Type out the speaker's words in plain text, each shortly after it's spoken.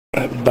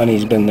That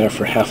bunny's been there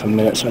for half a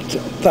minute, so I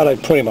thought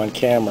I'd put him on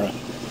camera,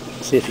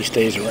 see if he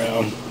stays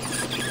around.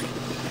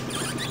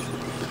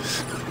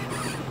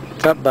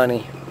 What's up,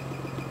 bunny?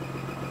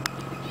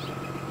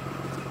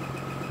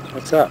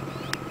 What's up?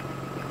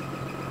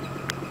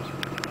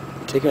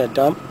 Taking a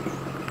dump?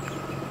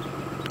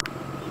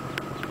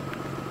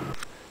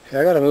 Hey,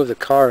 I gotta move the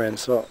car in,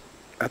 so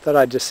I thought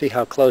I'd just see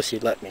how close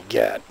you'd let me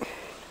get.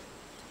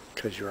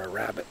 Because you're a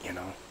rabbit, you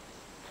know.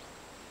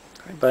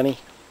 Hi, bunny.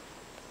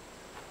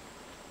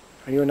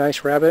 Are you a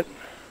nice rabbit?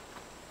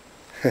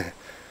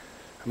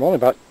 I'm only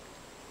about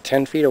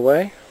 10 feet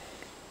away.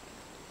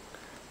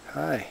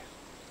 Hi.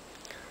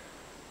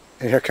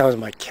 And here comes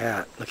my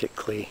cat. Look at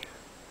Klee.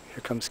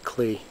 Here comes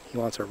Klee. He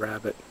wants a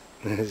rabbit.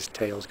 And his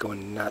tail's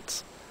going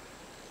nuts.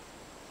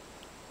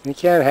 You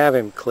can't have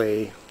him,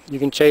 Klee. You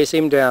can chase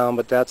him down,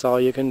 but that's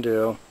all you can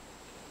do.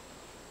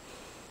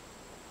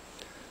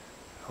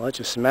 I'll let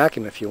you smack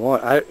him if you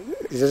want.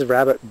 Is this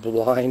rabbit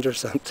blind or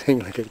something?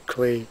 Look at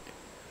Klee.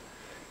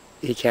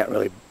 He can't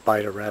really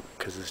bite a rabbit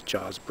because his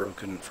jaw's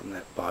broken from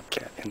that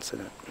bobcat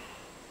incident.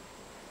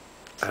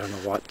 I don't know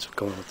what's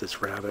going with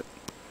this rabbit.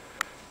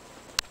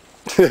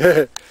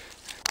 What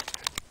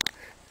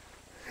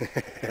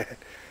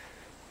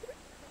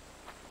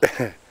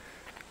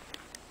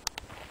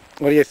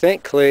do you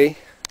think, Klee?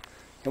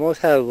 You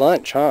almost had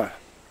lunch, huh?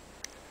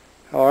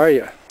 How are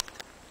you?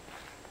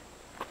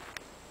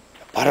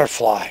 A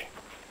butterfly.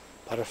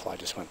 Butterfly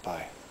just went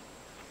by.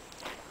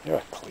 You're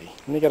a Klee.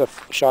 Let me get a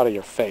shot of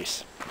your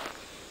face.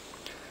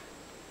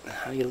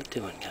 How you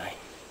doing, guy?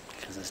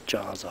 Because his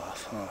jaw's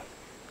off, huh?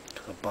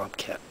 Because a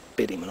bobcat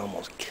bit him and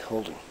almost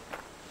killed him.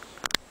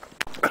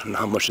 I don't know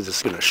how much is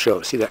this going to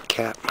show. See that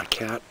cat, my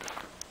cat?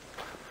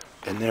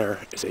 And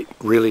there is a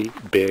really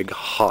big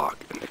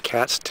hawk. And the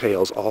cat's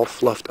tail's all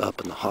fluffed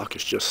up and the hawk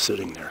is just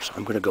sitting there. So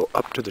I'm going to go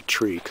up to the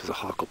tree because the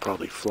hawk will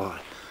probably fly.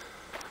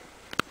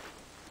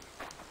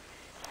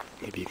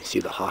 Maybe you can see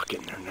the hawk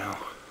in there now.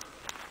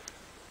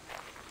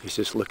 He's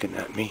just looking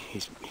at me.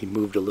 He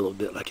moved a little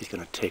bit like he's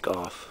going to take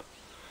off.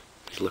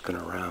 He's looking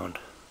around.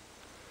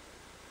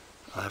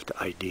 I'll have to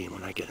ID him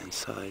when I get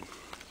inside.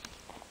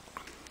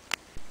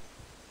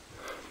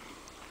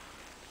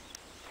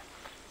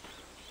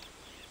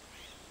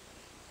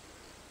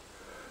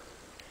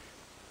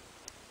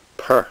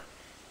 Purr.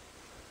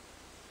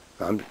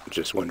 I'm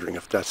just wondering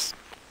if that's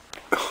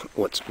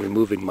what's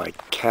removing my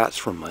cats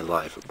from my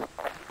life. A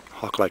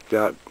hawk like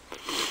that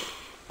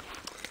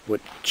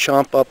would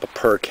chomp up a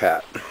Purr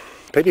cat.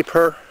 Baby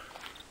Purr.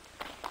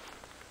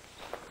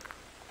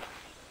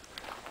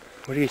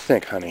 What do you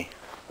think, honey?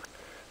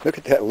 Look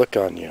at that look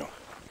on you.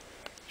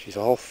 She's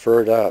all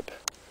furred up.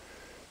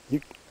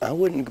 I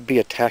wouldn't be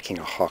attacking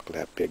a hawk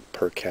that big,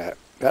 Purr cat.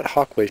 That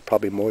hawk weighs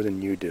probably more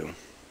than you do.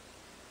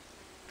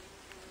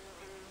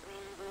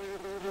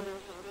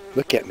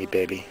 Look at me,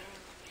 baby.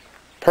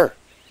 Purr.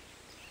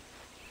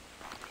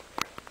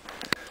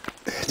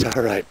 It's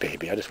alright,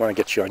 baby. I just want to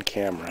get you on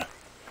camera.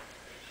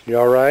 You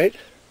alright?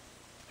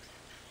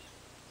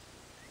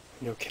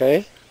 You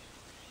okay?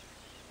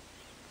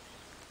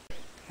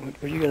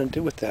 What are you going to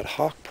do with that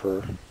hawk,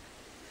 Purr?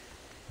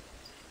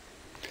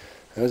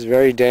 That was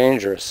very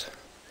dangerous.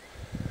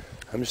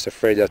 I'm just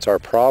afraid that's our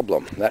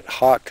problem. That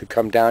hawk could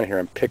come down here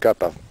and pick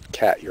up a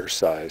cat your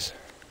size.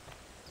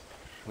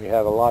 We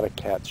have a lot of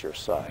cats your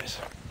size.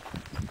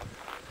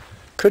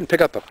 Couldn't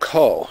pick up a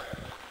cow,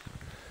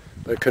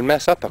 but it could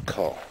mess up a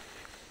cow.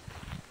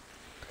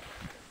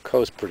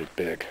 Cow's pretty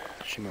big.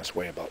 She must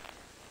weigh about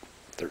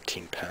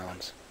 13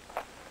 pounds.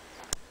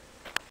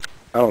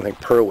 I don't think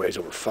Purr weighs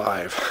over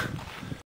 5.